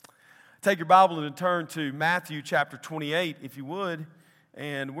Take your Bible and turn to Matthew chapter 28, if you would,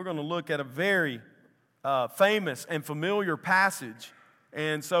 and we're going to look at a very famous and familiar passage.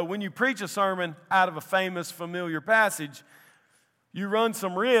 And so when you preach a sermon out of a famous, familiar passage, you run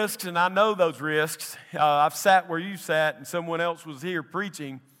some risks, and I know those risks. I've sat where you sat, and someone else was here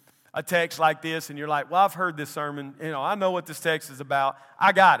preaching a text like this, and you're like, well, I've heard this sermon. I know what this text is about.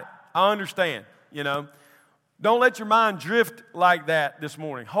 I got it. I understand, Don't let your mind drift like that this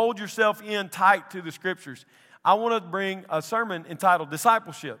morning. Hold yourself in tight to the Scriptures. I want to bring a sermon entitled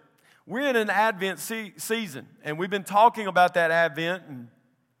Discipleship. We're in an Advent season, and we've been talking about that Advent, and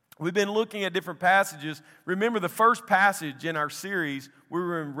we've been looking at different passages. Remember, the first passage in our series, we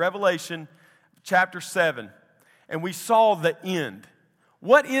were in Revelation chapter 7, and we saw the end.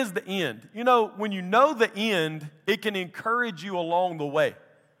 What is the end? When you know the end, it can encourage you along the way,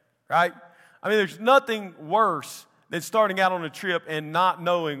 right? There's nothing worse than starting out on a trip and not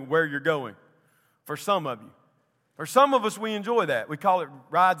knowing where you're going, for some of you. For some of us, we enjoy that. We call it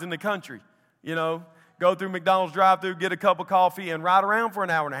rides in the country. Go through McDonald's drive-thru, get a cup of coffee, and ride around for an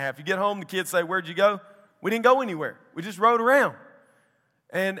hour and a half. You get home, the kids say, where'd you go? We didn't go anywhere. We just rode around.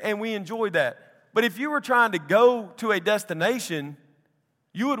 And we enjoyed that. But if you were trying to go to a destination,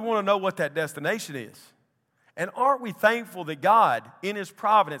 you would want to know what that destination is. And aren't we thankful that God, in His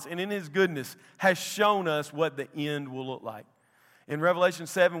providence and in His goodness, has shown us what the end will look like? In Revelation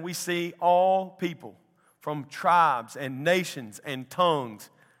 7, we see all people from tribes and nations and tongues,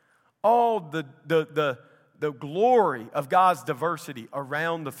 all the glory of God's diversity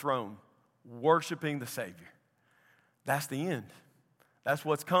around the throne, worshiping the Savior. That's the end. That's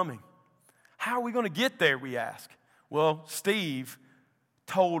what's coming. How are we going to get there, we ask? Well, Steve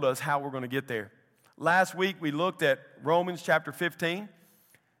told us how we're going to get there. Last week, we looked at Romans chapter 15,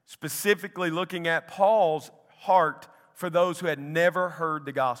 specifically looking at Paul's heart for those who had never heard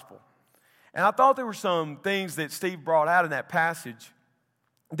the gospel. And I thought there were some things that Steve brought out in that passage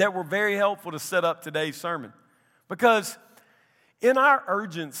that were very helpful to set up today's sermon. Because in our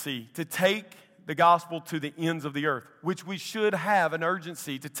urgency to take the gospel to the ends of the earth, which we should have an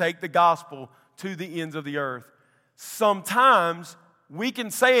urgency to take the gospel to the ends of the earth, sometimes we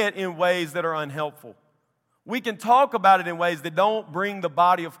can say it in ways that are unhelpful. We can talk about it in ways that don't bring the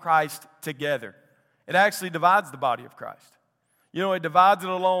body of Christ together. It actually divides the body of Christ. It divides it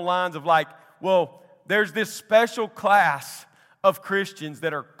along lines of there's this special class of Christians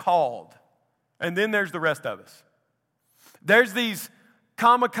that are called, and then there's the rest of us. There's these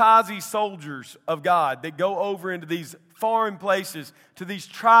kamikaze soldiers of God that go over into these foreign places to these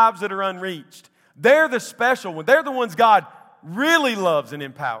tribes that are unreached. They're the special ones. They're the ones God really loves and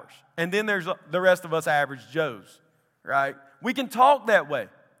empowers. And then there's the rest of us average Joes, right? We can talk that way.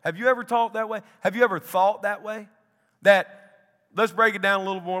 Have you ever talked that way? Have you ever thought that way? Let's break it down a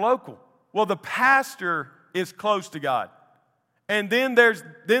little more local. Well, the pastor is close to God. And then there's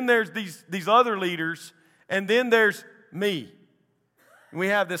these other leaders, and then there's me. And we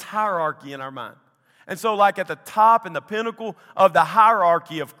have this hierarchy in our mind. And so at the top and the pinnacle of the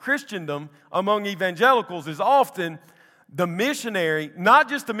hierarchy of Christendom among evangelicals is often the missionary, not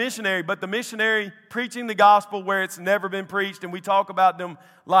just the missionary, but the missionary preaching the gospel where it's never been preached, and we talk about them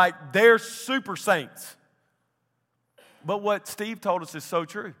like they're super saints. But what Steve told us is so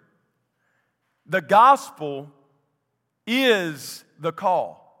true. The gospel is the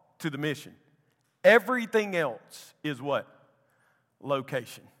call to the mission. Everything else is what?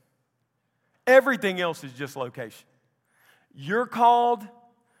 Location. Everything else is just location. You're called,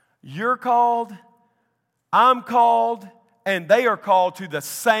 I'm called, and they are called to the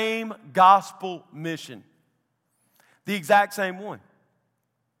same gospel mission. The exact same one.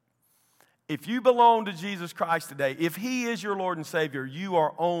 If you belong to Jesus Christ today, if He is your Lord and Savior, you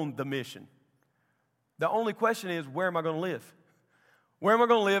are on the mission. The only question is, where am I going to live? Where am I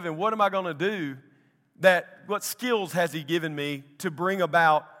going to live, and what am I going to do? What skills has He given me to bring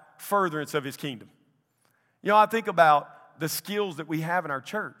about furtherance of His kingdom? I think about the skills that we have in our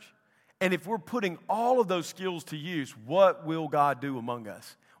church. And if we're putting all of those skills to use, what will God do among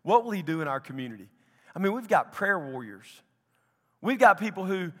us? What will He do in our community? We've got prayer warriors. We've got people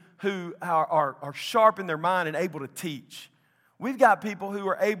who are sharp in their mind and able to teach. We've got people who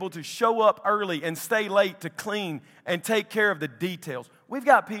are able to show up early and stay late to clean and take care of the details. We've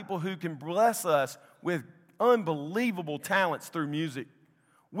got people who can bless us with unbelievable talents through music.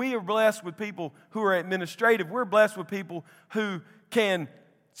 We are blessed with people who are administrative. We're blessed with people who can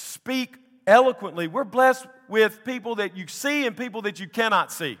speak eloquently. We're blessed with people that you see and people that you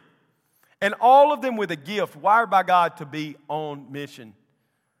cannot see. And all of them with a gift wired by God to be on mission.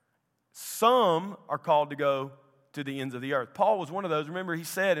 Some are called to go to the ends of the earth. Paul was one of those. Remember, he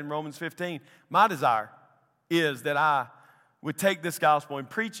said in Romans 15, my desire is that I would take this gospel and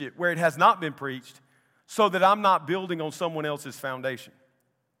preach it where it has not been preached, so that I'm not building on someone else's foundation.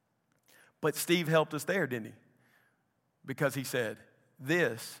 But Steve helped us there, didn't he? Because he said,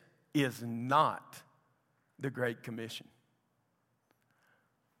 this is not the Great Commission.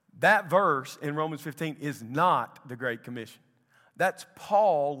 That verse in Romans 15 is not the Great Commission. That's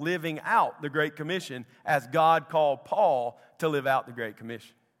Paul living out the Great Commission as God called Paul to live out the Great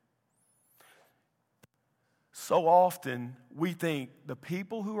Commission. So often we think the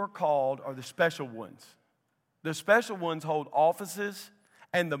people who are called are the special ones. The special ones hold offices,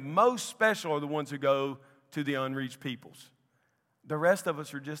 and the most special are the ones who go to the unreached peoples. The rest of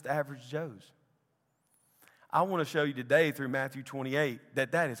us are just average Joes. I want to show you today through Matthew 28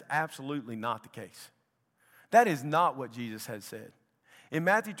 that is absolutely not the case. That is not what Jesus has said. In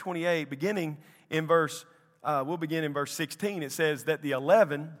Matthew 28, we'll begin in verse 16, it says that the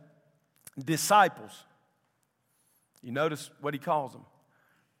 11 disciples, you notice what he calls them.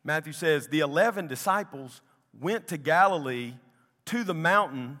 Matthew says, the 11 disciples went to Galilee to the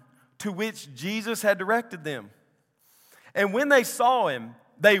mountain to which Jesus had directed them. And when they saw him,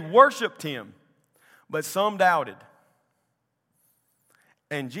 they worshiped him, but some doubted.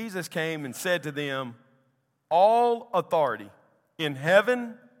 And Jesus came and said to them, all authority in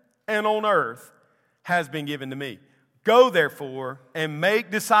heaven and on earth has been given to me. Go therefore and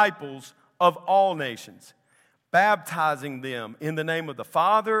make disciples of all nations, baptizing them in the name of the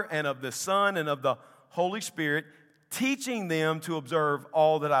Father and of the Son and of the Holy Spirit, teaching them to observe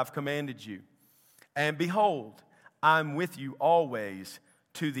all that I've commanded you. And behold, I'm with you always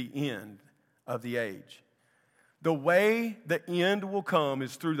to the end of the age. The way the end will come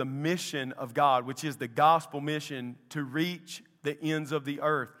is through the mission of God, which is the gospel mission to reach the ends of the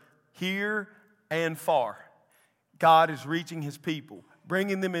earth, here and far. God is reaching his people,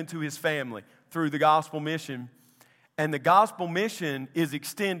 bringing them into his family through the gospel mission. And the gospel mission is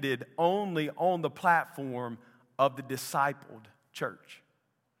extended only on the platform of the discipled church.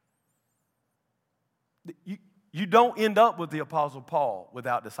 You don't end up with the Apostle Paul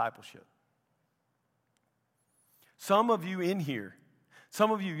without discipleship. Some of you in here,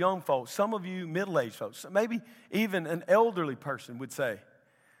 some of you young folks, some of you middle-aged folks, maybe even an elderly person would say,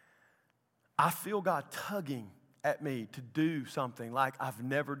 I feel God tugging at me to do something like I've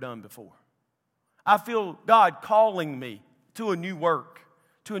never done before. I feel God calling me to a new work,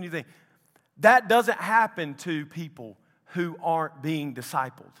 to a new thing. That doesn't happen to people who aren't being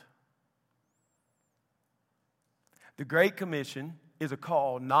discipled. The Great Commission is a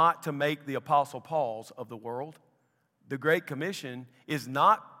call not to make the Apostle Pauls of the world. The Great Commission is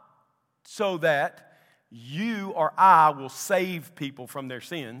not so that you or I will save people from their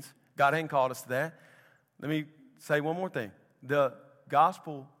sins. God ain't called us to that. Let me say one more thing. The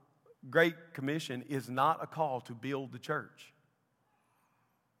gospel Great Commission is not a call to build the church.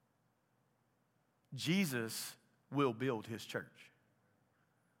 Jesus will build his church.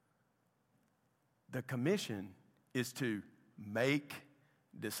 The commission is to make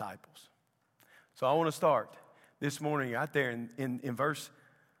disciples. So I want to start this morning out there in verse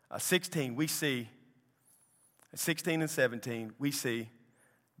 16, we see, 16 and 17, we see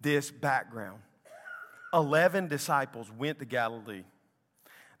this background. 11 disciples went to Galilee.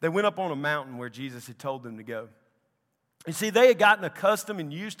 They went up on a mountain where Jesus had told them to go. You see, they had gotten accustomed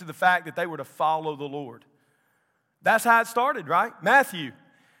and used to the fact that they were to follow the Lord. That's how it started, right? Matthew,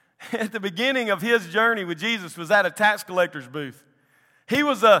 at the beginning of his journey with Jesus, was at a tax collector's booth. He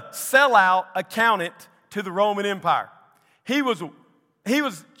was a sellout accountant to the Roman Empire. He was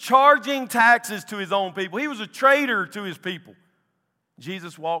charging taxes to his own people. He was a traitor to his people.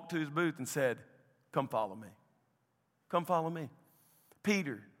 Jesus walked to his booth and said, come follow me. Come follow me.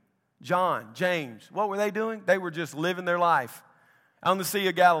 Peter, John, James, what were they doing? They were just living their life on the Sea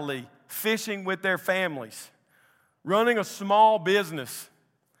of Galilee, fishing with their families, running a small business.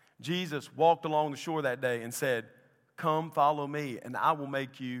 Jesus walked along the shore that day and said, come follow me, and I will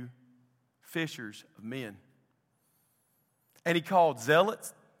make you fishers of men. And he called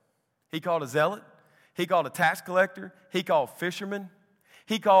zealots. He called a zealot. He called a tax collector. He called fishermen.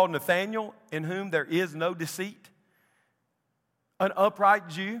 He called Nathanael, in whom there is no deceit, an upright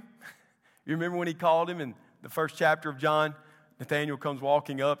Jew. You remember when he called him in the first chapter of John? Nathanael comes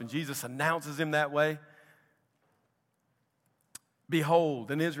walking up and Jesus announces him that way.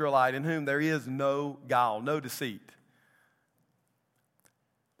 Behold, an Israelite in whom there is no guile, no deceit.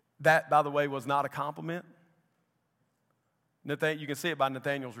 That, by the way, was not a compliment. You can see it by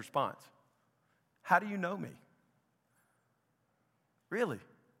Nathanael's response. How do you know me? Really?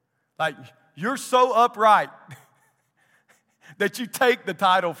 Like, you're so upright. that you take the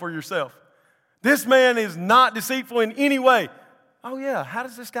title for yourself. This man is not deceitful in any way. Oh yeah, how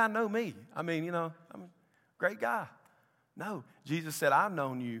does this guy know me? I mean, I'm a great guy. No, Jesus said, I've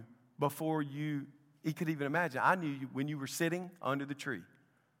known you before he could even imagine. I knew you when you were sitting under the tree.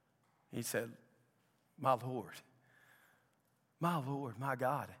 He said, my Lord, my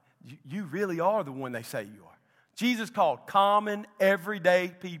God, you really are the one they say you are. Jesus called common,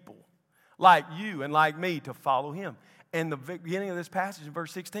 everyday people like you and like me to follow him. And the beginning of this passage in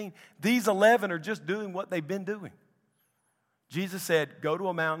verse 16, these 11 are just doing what they've been doing. Jesus said, go to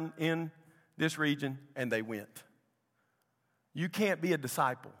a mountain in this region, and they went. You can't be a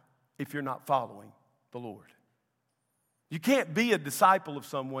disciple if you're not following the Lord. You can't be a disciple of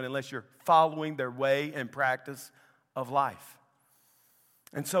someone unless you're following their way and practice of life.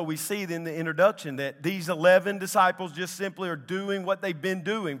 And so we see in the introduction that these 11 disciples just simply are doing what they've been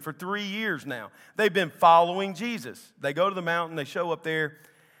doing for 3 years now. They've been following Jesus. They go to the mountain, they show up there,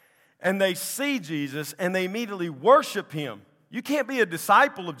 and they see Jesus, and they immediately worship him. You can't be a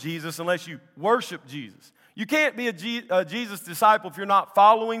disciple of Jesus unless you worship Jesus. You can't be a Jesus disciple if you're not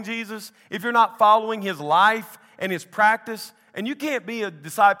following Jesus, if you're not following his life and his practice. And you can't be a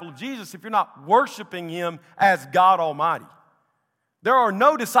disciple of Jesus if you're not worshiping him as God Almighty. There are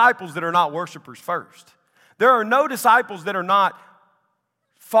no disciples that are not worshipers first. There are no disciples that are not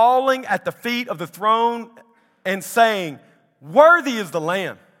falling at the feet of the throne and saying, worthy is the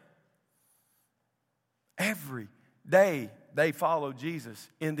Lamb. Every day they follow Jesus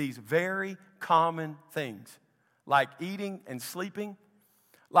in these very common things, like eating and sleeping,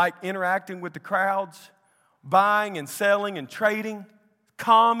 like interacting with the crowds, buying and selling and trading,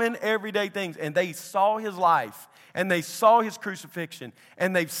 common everyday things. And they saw his life, and they saw his crucifixion,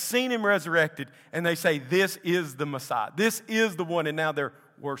 and they've seen him resurrected, and they say, this is the Messiah. This is the one, and now they're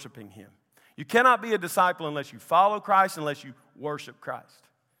worshiping him. You cannot be a disciple unless you follow Christ, unless you worship Christ.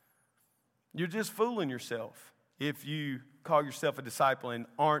 You're just fooling yourself if you call yourself a disciple and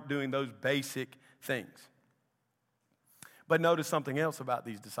aren't doing those basic things. But notice something else about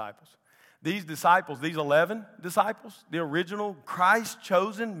these disciples. These disciples, these 11 disciples, the original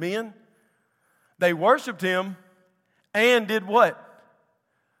Christ-chosen men, they worshiped him and did what?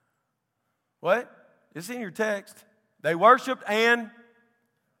 What? It's in your text. They worshiped and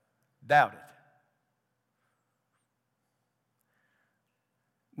doubted.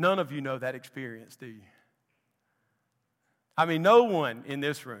 None of you know that experience, do you? I mean, no one in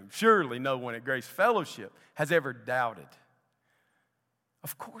this room, surely no one at Grace Fellowship has ever doubted.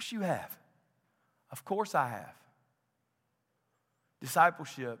 Of course you have. Of course I have.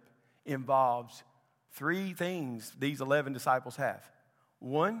 Discipleship involves 3 things these 11 disciples have.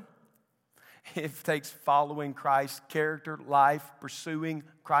 1, it takes following Christ's character, life, pursuing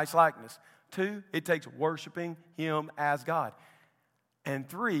Christ's likeness. 2, it takes worshiping him as God. And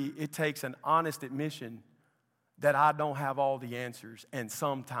 3, it takes an honest admission that I don't have all the answers, and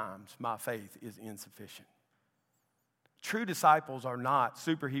sometimes my faith is insufficient. True disciples are not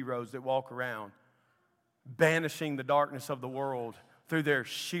superheroes that walk around banishing the darkness of the world through their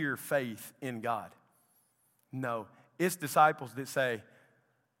sheer faith in God. No, it's disciples that say,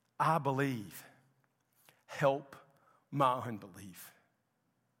 I believe, help my unbelief.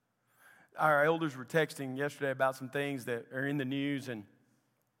 Our elders were texting yesterday about some things that are in the news, and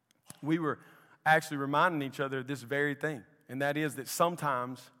we were actually reminding each other of this very thing, and that is that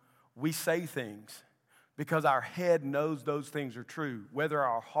sometimes we say things because our head knows those things are true, whether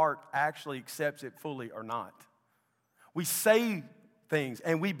our heart actually accepts it fully or not. We say things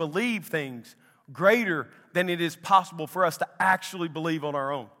and we believe things greater than it is possible for us to actually believe on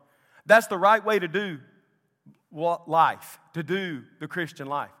our own. That's the right way to do life, to do the Christian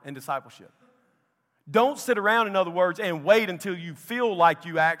life and discipleship. Don't sit around, in other words, and wait until you feel like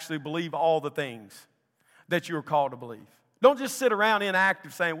you actually believe all the things that you're called to believe. Don't just sit around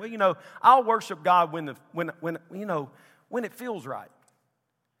inactive saying, well, I'll worship God when it feels right.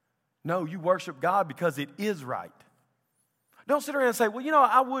 No, you worship God because it is right. Don't sit around and say, well,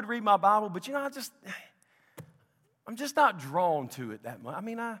 I would read my Bible, but I'm just not drawn to it that much. I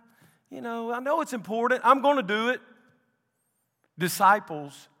mean, I know it's important. I'm going to do it.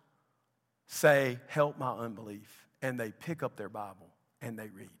 Disciples say, help my unbelief, and they pick up their Bible and they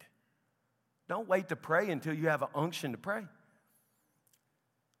read. Don't wait to pray until you have an unction to pray.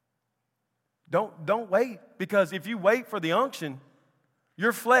 Don't wait, because if you wait for the unction,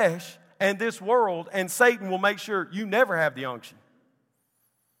 your flesh and this world and Satan will make sure you never have the unction.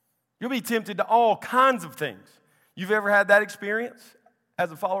 You'll be tempted to all kinds of things. You've ever had that experience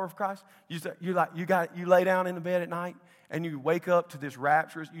as a follower of Christ? You lay down in the bed at night and you wake up to this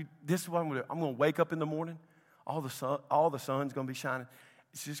rapturous. This is what I'm going to do. I'm going to wake up in the morning. All the sun's going to be shining.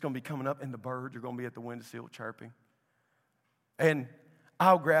 It's just going to be coming up, and the birds are going to be at the windowsill chirping. And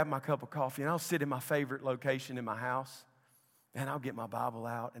I'll grab my cup of coffee, and I'll sit in my favorite location in my house, and I'll get my Bible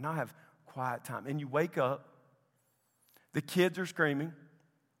out, and I'll have quiet time. And you wake up, the kids are screaming,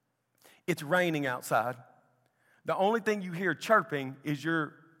 it's raining outside. The only thing you hear chirping is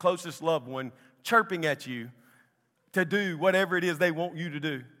your closest loved one chirping at you to do whatever it is they want you to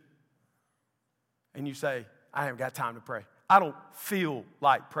do. And you say, I haven't got time to pray. I don't feel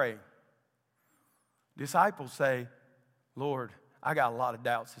like praying. Disciples say, Lord, I got a lot of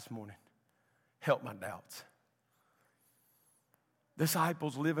doubts this morning. Help my doubts.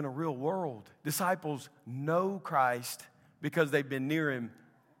 Disciples live in a real world. Disciples know Christ because they've been near him,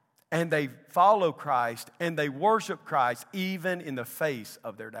 and they follow Christ, and they worship Christ even in the face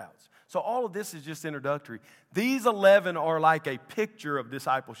of their doubts. So all of this is just introductory. These 11 are like a picture of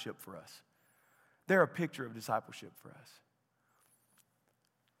discipleship for us. They're a picture of discipleship for us.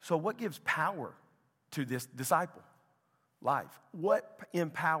 So what gives power to this disciple life? What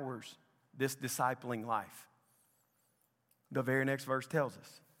empowers this discipling life? The very next verse tells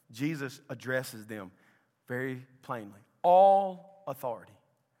us. Jesus addresses them very plainly. All authority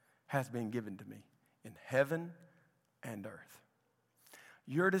has been given to me in heaven and earth.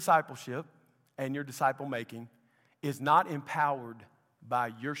 Your discipleship and your disciple making is not empowered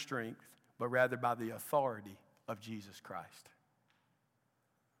by your strength, but rather by the authority of Jesus Christ.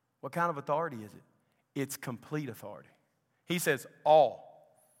 What kind of authority is it? It's complete authority. He says all.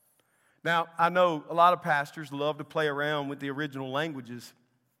 Now, I know a lot of pastors love to play around with the original languages,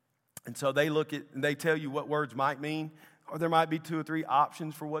 and so they look at and they tell you what words might mean, or there might be 2 or 3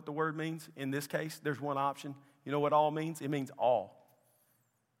 options for what the word means. In this case, there's one option. You know what all means? It means all.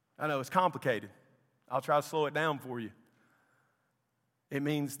 I know it's complicated. I'll try to slow it down for you. It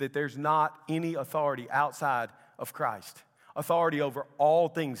means that there's not any authority outside of Christ. Authority over all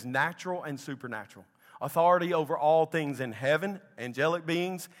things natural and supernatural. Authority over all things in heaven, angelic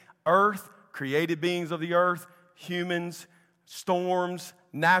beings, earth, created beings of the earth, humans, storms,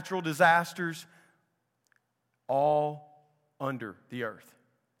 natural disasters, all under the earth.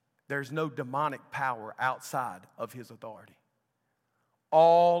 There's no demonic power outside of his authority.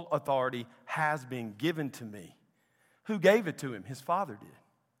 All authority has been given to me. Who gave it to him? His Father did.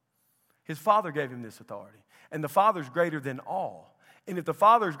 His Father gave him this authority. And the Father's greater than all. And if the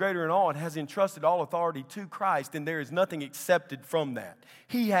Father is greater than all and has entrusted all authority to Christ, then there is nothing accepted from that.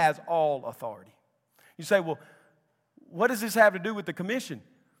 He has all authority. You say, well, what does this have to do with the commission?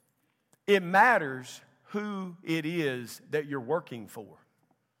 It matters who it is that you're working for.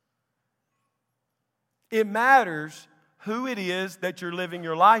 It matters who it is that you're living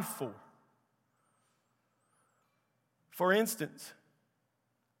your life for. For instance,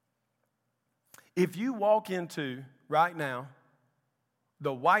 if you walk into, right now,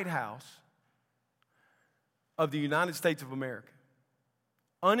 the White House of the United States of America,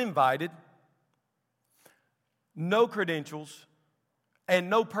 uninvited, no credentials, and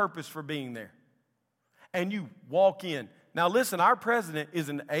no purpose for being there, and you walk in. Now listen, our president is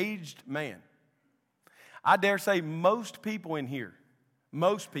an aged man. I dare say most people in here,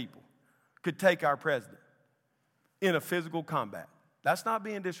 most people, could take our president in a physical combat. That's not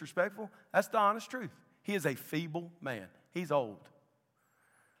being disrespectful. That's the honest truth. He is a feeble man. He's old.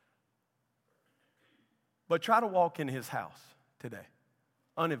 But try to walk in his house today,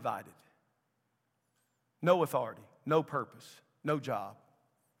 uninvited. No authority, no purpose, no job.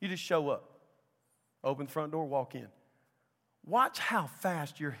 You just show up. Open the front door, walk in. Watch how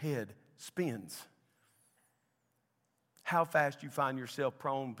fast your head spins. How fast you find yourself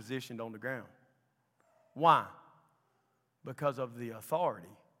prone, positioned on the ground. Why? Because of the authority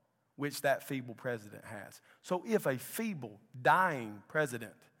which that feeble president has. So if a feeble, dying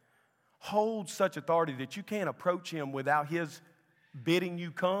president holds such authority that you can't approach him without his bidding you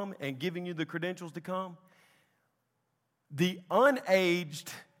come and giving you the credentials to come, the unaged,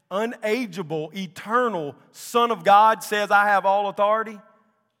 unageable, eternal Son of God says, I have all authority.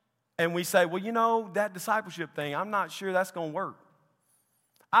 And we say, well, you know, that discipleship thing, I'm not sure that's going to work.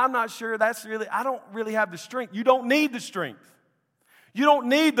 I'm not sure I don't really have the strength. You don't need the strength. You don't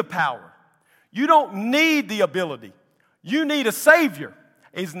need the power. You don't need the ability. You need a Savior.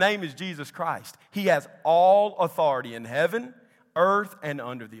 His name is Jesus Christ. He has all authority in heaven, earth, and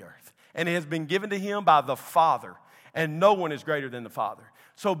under the earth. And it has been given to him by the Father. And no one is greater than the Father.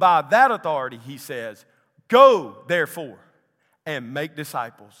 So by that authority, he says, go, therefore, and make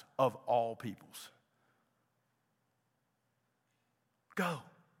disciples of all peoples. Go.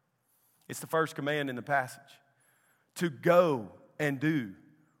 It's the first command in the passage. To go and do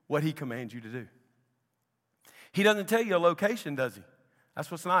what he commands you to do. He doesn't tell you a location, does he? That's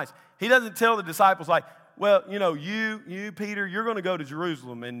what's nice. He doesn't tell the disciples like, well, you, Peter, you're going to go to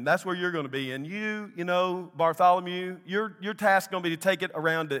Jerusalem, and that's where you're going to be. And you, Bartholomew, your task is going to be to take it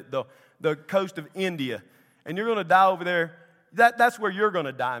around the coast of India. And you're going to die over there. That's where you're going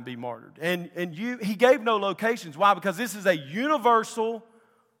to die and be martyred. And he gave no locations. Why? Because this is a universal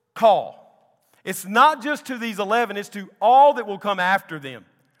call. It's not just to these 11, it's to all that will come after them.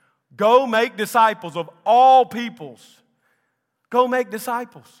 Go make disciples of all peoples. Go make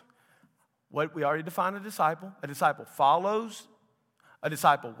disciples. What we already defined a disciple. A disciple follows. A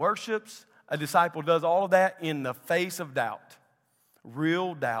disciple worships. A disciple does all of that in the face of doubt.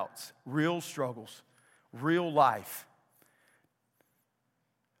 Real doubts, real struggles, real life.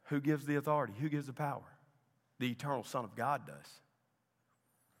 Who gives the authority? Who gives the power? The eternal Son of God does.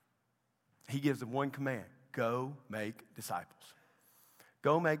 He gives them one command. Go make disciples.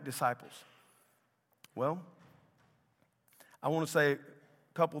 Go make disciples. Well, I want to say a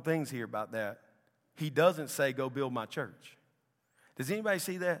couple things here about that. He doesn't say, go build my church. Does anybody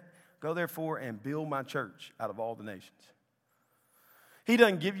see that? Go therefore and build my church out of all the nations. He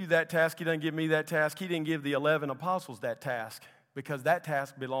doesn't give you that task. He doesn't give me that task. He didn't give the 11 apostles that task because that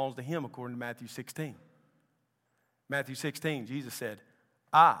task belongs to him according to Matthew 16. Matthew 16, Jesus said,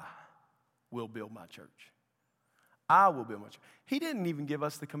 I will build my church. I will build my church. He didn't even give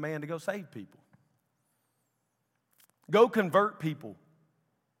us the command to go save people. Go convert people.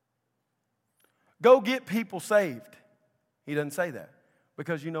 Go get people saved. He doesn't say that.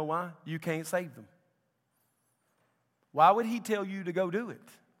 Because you know why? You can't save them. Why would he tell you to go do it?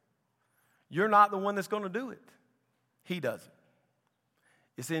 You're not the one that's going to do it. He does it.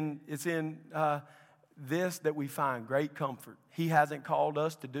 It's in this that we find great comfort. He hasn't called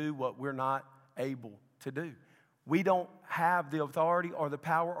us to do what we're not able to do. We don't have the authority or the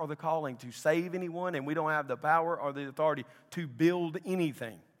power or the calling to save anyone, and we don't have the power or the authority to build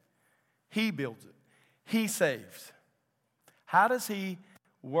anything. He builds it. He saves. How does he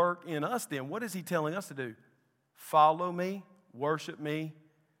work in us then? What is he telling us to do? Follow me, worship me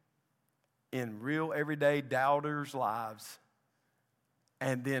in real everyday doubters' lives,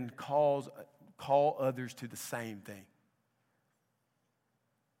 and then call others to the same thing.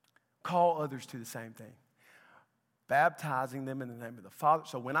 Call others to the same thing. Baptizing them in the name of the Father.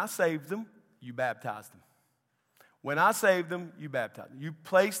 So when I saved them, you baptized them. When I saved them, you baptized them. You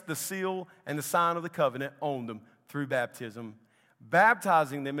placed the seal and the sign of the covenant on them through baptism,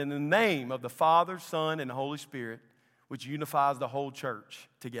 baptizing them in the name of the Father, Son, and the Holy Spirit, which unifies the whole church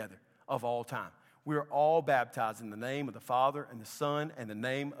together of all time. We are all baptized in the name of the Father and the Son and the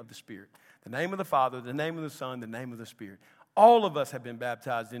name of the Spirit. The name of the Father, the name of the Son, the name of the Spirit. All of us have been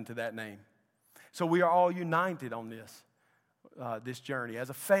baptized into that name. So we are all united on this journey as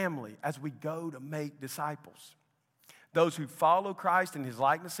a family as we go to make disciples. Those who follow Christ in his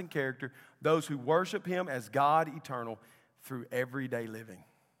likeness and character, those who worship him as God eternal through everyday living,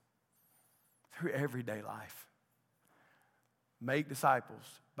 through everyday life. Make disciples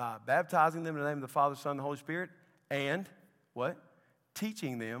by baptizing them in the name of the Father, Son, and the Holy Spirit, and what?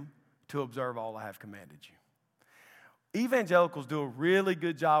 Teaching them to observe all I have commanded you. Evangelicals do a really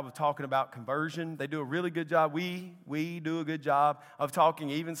good job of talking about conversion. They do a really good job. We do a good job of talking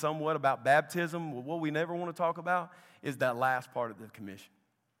even somewhat about baptism. What we never want to talk about is that last part of the commission.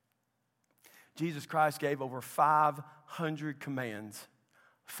 Jesus Christ gave over 500 commands.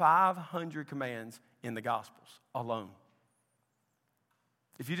 500 commands in the Gospels alone.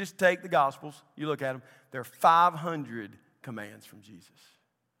 If you just take the Gospels, you look at them, there are 500 commands from Jesus.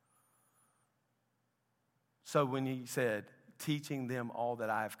 So when he said, teaching them all that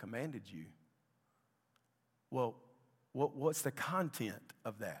I have commanded you, well, what's the content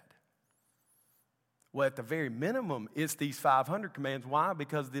of that? Well, at the very minimum, it's these 500 commands. Why?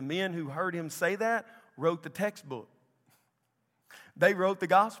 Because the men who heard him say that wrote the textbook. They wrote the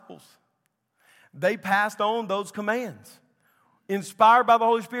Gospels. They passed on those commands. Inspired by the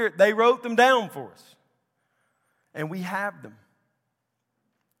Holy Spirit, they wrote them down for us. And we have them.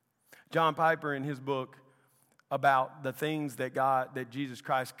 John Piper, in his book about the things that Jesus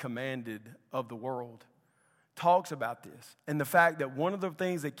Christ commanded of the world, talks about this. And the fact that one of the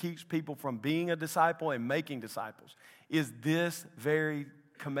things that keeps people from being a disciple and making disciples is this very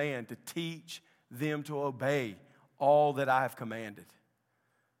command to teach them to obey all that I have commanded.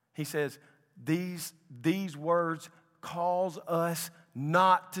 He says, these words cause us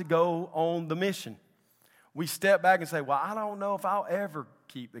not to go on the mission. We step back and say, well, I don't know if I'll ever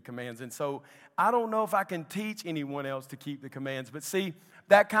keep the commands. And so I don't know if I can teach anyone else to keep the commands. But see,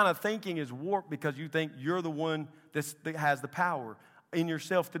 that kind of thinking is warped because you think you're the one that has the power. in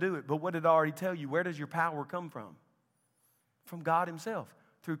yourself to do it. But what did I already tell you? Where does your power come from? From God himself,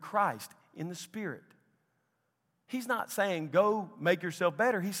 through Christ in the Spirit. He's not saying, go make yourself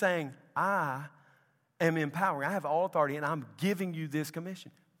better. He's saying, I am empowering. I have all authority, and I'm giving you this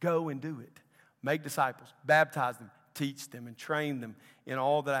commission. Go and do it. Make disciples, baptize them, teach them, and train them in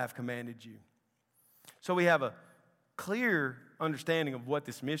all that I have commanded you. So we have a clear understanding of what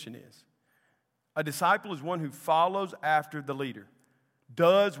this mission is. A disciple is one who follows after the leader,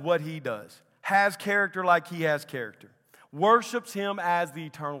 does what he does, has character like he has character, worships him as the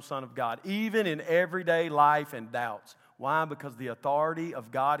eternal Son of God, even in everyday life and doubts. Why? Because the authority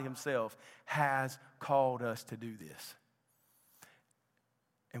of God himself has called us to do this.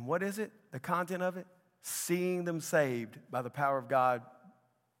 And what is it? The content of it? Seeing them saved by the power of God,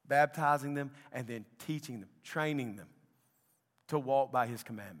 baptizing them, and then teaching them, training them to walk by his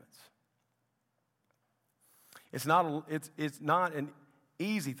commandments. It's not an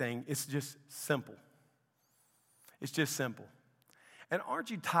easy thing. It's just simple. It's just simple. And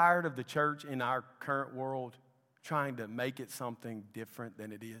aren't you tired of the church in our current world trying to make it something different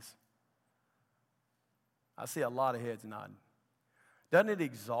than it is? I see a lot of heads nodding. Doesn't it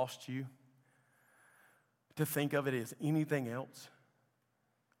exhaust you to think of it as anything else?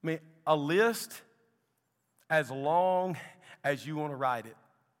 I mean, a list as long as you want to write it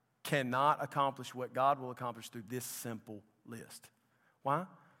cannot accomplish what God will accomplish through this simple list. Why?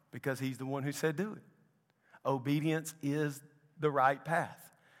 Because he's the one who said do it. Obedience is the right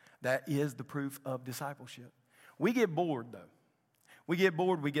path. That is the proof of discipleship. We get bored, though. We get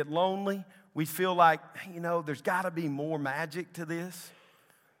bored. We get lonely. We feel like, there's got to be more magic to this.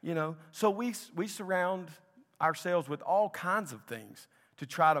 So we surround ourselves with all kinds of things to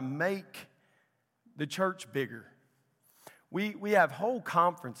try to make the church bigger. We have whole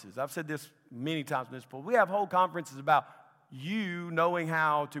conferences. I've said this many times in this poll. We have whole conferences about you knowing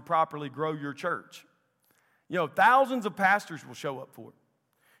how to properly grow your church. Thousands of pastors will show up for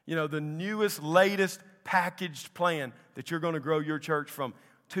it. The newest, latest packaged plan that you're going to grow your church from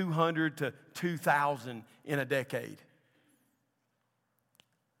 200 to 2,000 in a decade.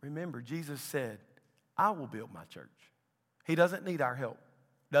 Remember, Jesus said, I will build my church. He doesn't need our help,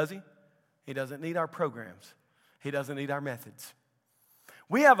 does he? He doesn't need our programs. He doesn't need our methods.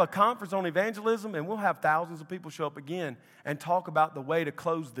 We have a conference on evangelism, and we'll have thousands of people show up again and talk about the way to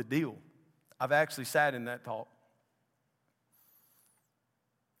close the deal. I've actually sat in that talk.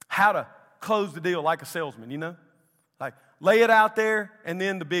 How to close the deal like a salesman, Like lay it out there and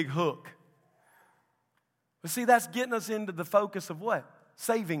then the big hook. But see, that's getting us into the focus of what?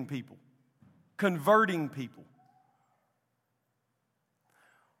 Saving people. Converting people.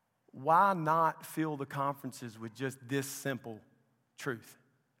 Why not fill the conferences with just this simple truth?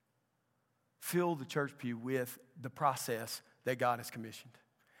 Fill the church pew with the process that God has commissioned.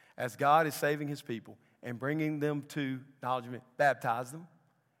 As God is saving his people and bringing them to acknowledgement, baptize them,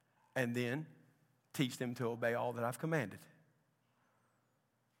 and then teach them to obey all that I've commanded.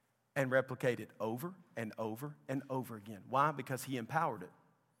 And replicate it over and over and over again. Why? Because he empowered it.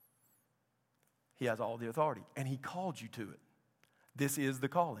 He has all the authority, and he called you to it. This is the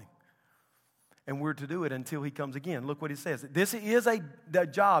calling. And we're to do it until he comes again. Look what he says. This is a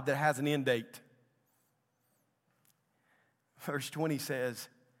job that has an end date. Verse 20 says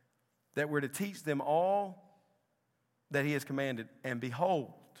that we're to teach them all that he has commanded. And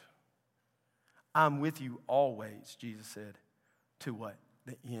behold, I'm with you always, Jesus said, to what?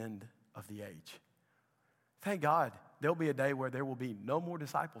 The end of the age. Thank God there'll be a day where there will be no more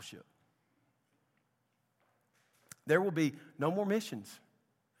discipleship. There will be no more missions.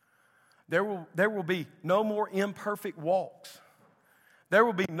 There will be no more imperfect walks. There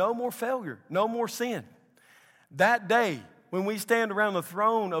will be no more failure, no more sin. That day, when we stand around the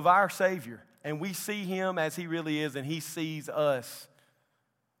throne of our Savior and we see him as he really is and he sees us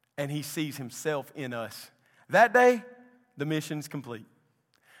and he sees himself in us, that day, the mission's complete.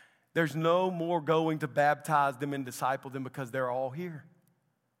 There's no more going to baptize them and disciple them because they're all here.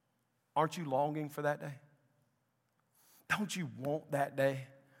 Aren't you longing for that day? Don't you want that day?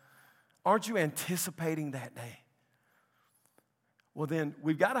 Aren't you anticipating that day? Well, then,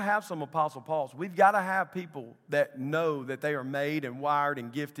 we've got to have some Apostle Pauls. We've got to have people that know that they are made and wired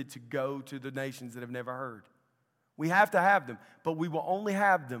and gifted to go to the nations that have never heard. We have to have them, but we will only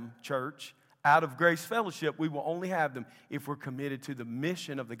have them, church, out of Grace Fellowship. We will only have them if we're committed to the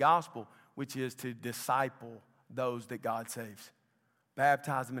mission of the gospel, which is to disciple those that God saves.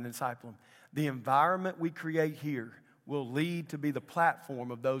 Baptize them and disciple them. The environment we create here will lead to be the platform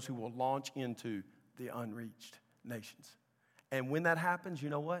of those who will launch into the unreached nations. And when that happens, you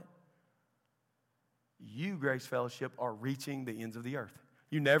know what? you, Grace Fellowship, are reaching the ends of the earth.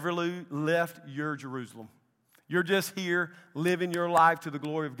 You never left your Jerusalem. You're just here living your life to the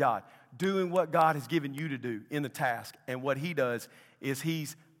glory of God, doing what God has given you to do in the task. And what he does is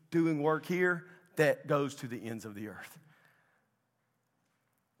he's doing work here that goes to the ends of the earth.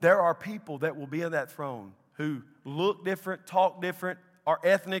 There are people that will be on that throne who look different, talk different, are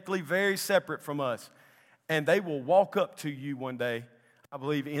ethnically very separate from us. And they will walk up to you one day, I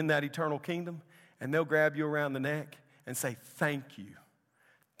believe, in that eternal kingdom, and they'll grab you around the neck and say, thank you.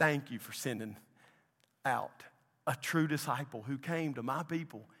 Thank you for sending out a true disciple who came to my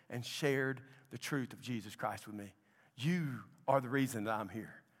people and shared the truth of Jesus Christ with me. You are the reason that I'm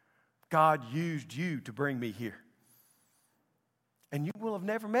here. God used you to bring me here. And you will have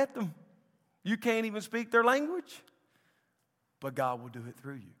never met them. You can't even speak their language. But God will do it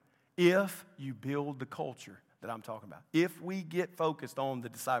through you if you build the culture that I'm talking about. If we get focused on the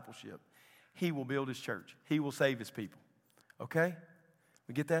discipleship, he will build his church. He will save his people. Okay?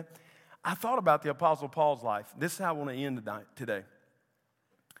 We get that? I thought about the Apostle Paul's life. This is how I want to end today.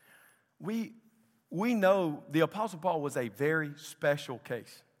 We know the Apostle Paul was a very special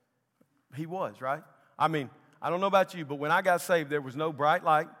case. He was, right? I mean, I don't know about you, but when I got saved, there was no bright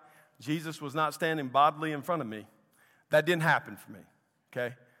light. Jesus was not standing bodily in front of me. That didn't happen for me,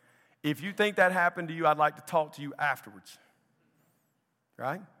 okay? If you think that happened to you, I'd like to talk to you afterwards,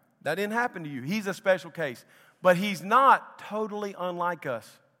 right? That didn't happen to you. He's a special case, but he's not totally unlike us.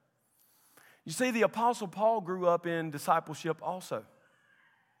 You see, the Apostle Paul grew up in discipleship also.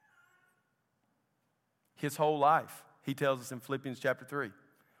 His whole life, he tells us in Philippians chapter 3,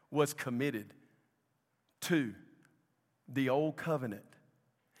 was committed to the old covenant.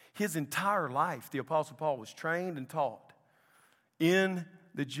 His entire life, the Apostle Paul was trained and taught in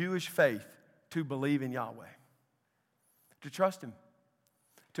the Jewish faith to believe in Yahweh, to trust him,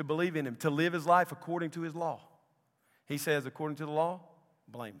 to believe in him, to live his life according to his law. He says, according to the law,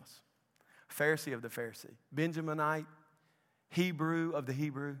 blameless. Pharisee of the Pharisee, Benjaminite, Hebrew of the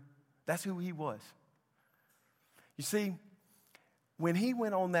Hebrew. That's who he was. You see, when he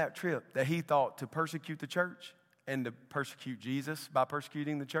went on that trip that he thought to persecute the church and to persecute Jesus by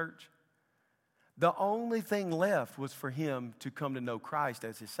persecuting the church, the only thing left was for him to come to know Christ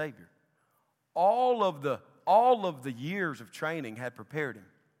as his Savior. All of the years of training had prepared him.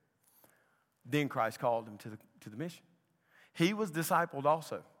 Then Christ called him to the mission. He was discipled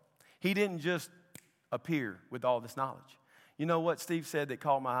also. He didn't just appear with all this knowledge. You know what Steve said that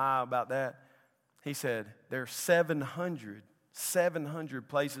caught my eye about that? He said, there are 700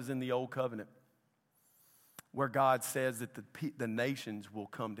 places in the Old Covenant where God says that the nations will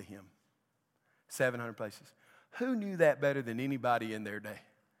come to him. 700 places. Who knew that better than anybody in their day?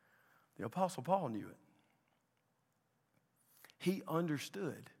 The Apostle Paul knew it. He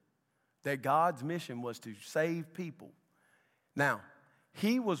understood that God's mission was to save people. Now,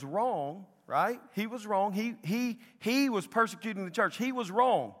 he was wrong, right? He was wrong. He was persecuting the church. He was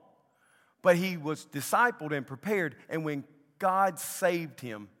wrong. But he was discipled and prepared. And when God saved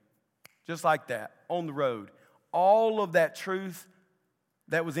him, just like that, on the road, all of that truth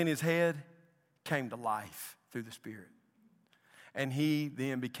that was in his head came to life through the Spirit. And he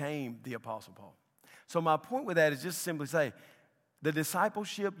then became the Apostle Paul. So my point with that is just simply say, the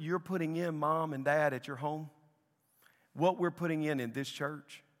discipleship you're putting in, mom and dad, at your home, what we're putting in this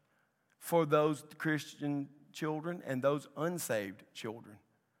church for those Christian children and those unsaved children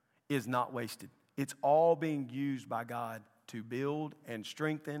is not wasted. It's all being used by God to build and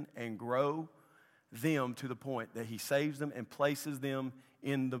strengthen and grow them to the point that he saves them and places them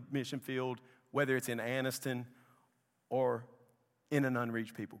in the mission field, whether it's in Anniston or in an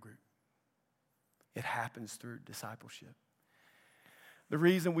unreached people group. It happens through discipleship. The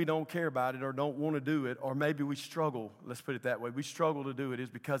reason we don't care about it or don't want to do it, or maybe we struggle, let's put it that way, we struggle to do it, is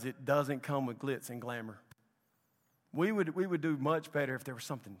because it doesn't come with glitz and glamour. We would do much better if there was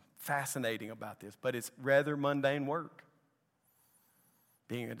something fascinating about this, but it's rather mundane work,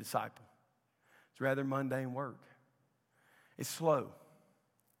 being a disciple. It's rather mundane work. It's slow.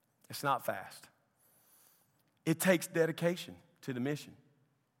 It's not fast. It takes dedication to the mission.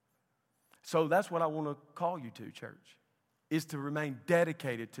 So that's what I want to call you to, church, is to remain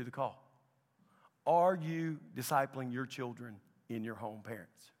dedicated to the call. Are you discipling your children in your home,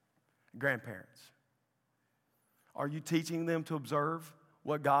 parents, grandparents? Are you teaching them to observe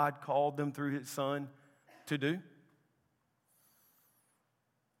what God called them through his Son to do?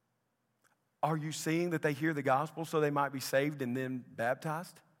 Are you seeing that they hear the gospel so they might be saved and then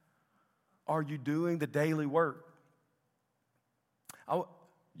baptized? Are you doing the daily work?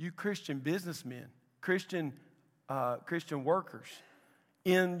 You Christian businessmen, Christian workers,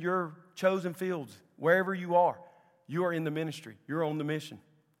 in your chosen fields, wherever you are in the ministry. You're on the mission.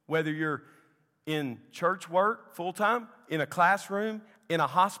 Whether you're in church work full-time, in a classroom, in a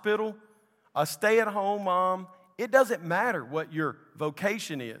hospital, a stay-at-home mom, it doesn't matter what your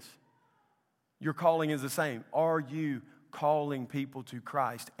vocation is. Your calling is the same. Are you calling people to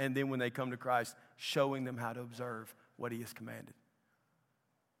Christ? And then when they come to Christ, showing them how to observe what He has commanded.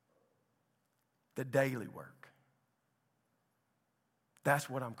 The daily work. That's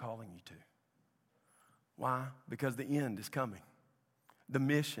what I'm calling you to. Why? Because the end is coming. The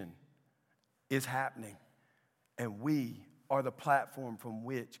mission is happening. And we are the platform from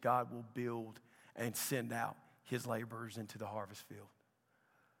which God will build and send out His laborers into the harvest field.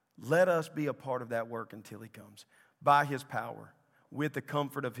 Let us be a part of that work until He comes, by His power, with the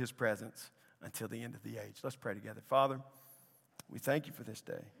comfort of His presence, until the end of the age. Let's pray together. Father, we thank You for this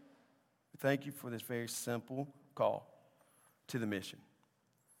day. We thank You for this very simple call to the mission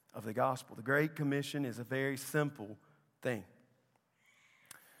of the gospel. The Great Commission is a very simple thing.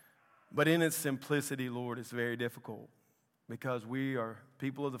 But in its simplicity, Lord, it's very difficult because we are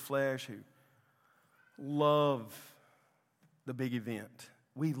people of the flesh who love the big event.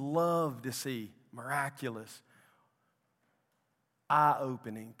 We love to see miraculous,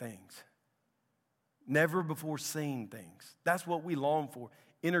 eye-opening things. Never before seen things. That's what we long for.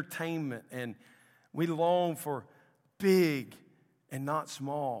 Entertainment, and we long for big and not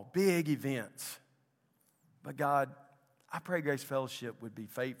small, big events. But God, I pray Grace Fellowship would be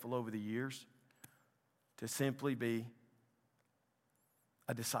faithful over the years to simply be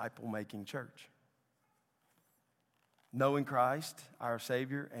a disciple-making church. Knowing Christ, our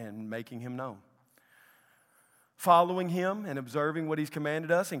Savior, and making Him known. Following Him and observing what He's commanded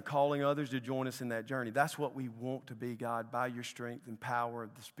us and calling others to join us in that journey. That's what we want to be, God. By Your strength and power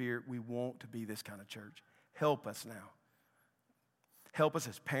of the Spirit, we want to be this kind of church. Help us now. Help us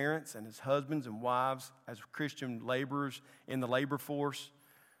as parents and as husbands and wives, as Christian laborers in the labor force.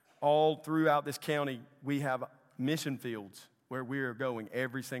 All throughout this county, we have mission fields where we are going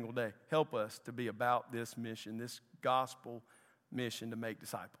every single day. Help us to be about this mission, this gospel mission to make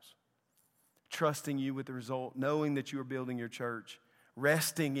disciples. Trusting You with the result, knowing that You are building Your church,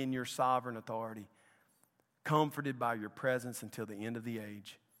 resting in Your sovereign authority, comforted by Your presence until the end of the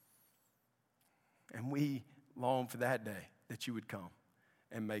age. And we long for that day that You would come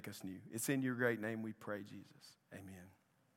and make us new. It's in Your great name we pray, Jesus. Amen.